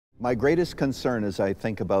My greatest concern as I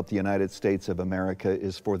think about the United States of America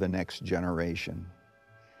is for the next generation.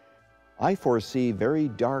 I foresee very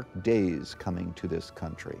dark days coming to this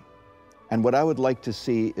country. And what I would like to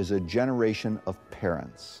see is a generation of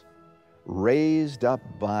parents raised up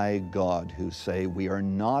by God who say we are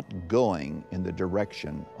not going in the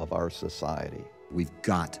direction of our society. We've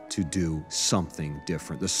got to do something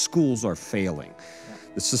different. The schools are failing.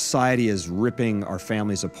 The society is ripping our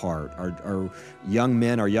families apart. Our young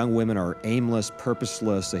men, our young women are aimless,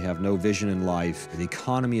 purposeless. They have no vision in life. The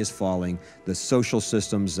economy is falling. The social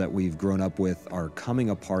systems that we've grown up with are coming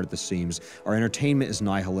apart at the seams. Our entertainment is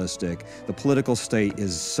nihilistic. The political state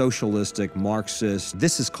is socialistic, Marxist.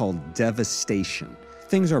 This is called devastation.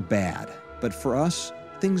 Things are bad, but for us,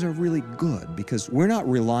 things are really good because we're not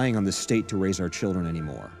relying on the state to raise our children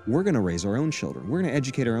anymore. We're going to raise our own children. We're going to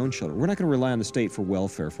educate our own children. We're not going to rely on the state for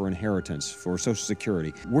welfare, for inheritance, for Social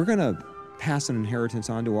Security. We're going to pass an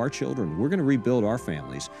inheritance on to our children. We're going to rebuild our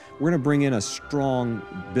families. We're going to bring in a strong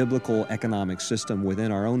biblical economic system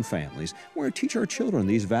within our own families. We're going to teach our children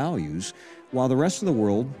these values while the rest of the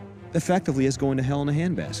world effectively is going to hell in a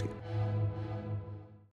handbasket.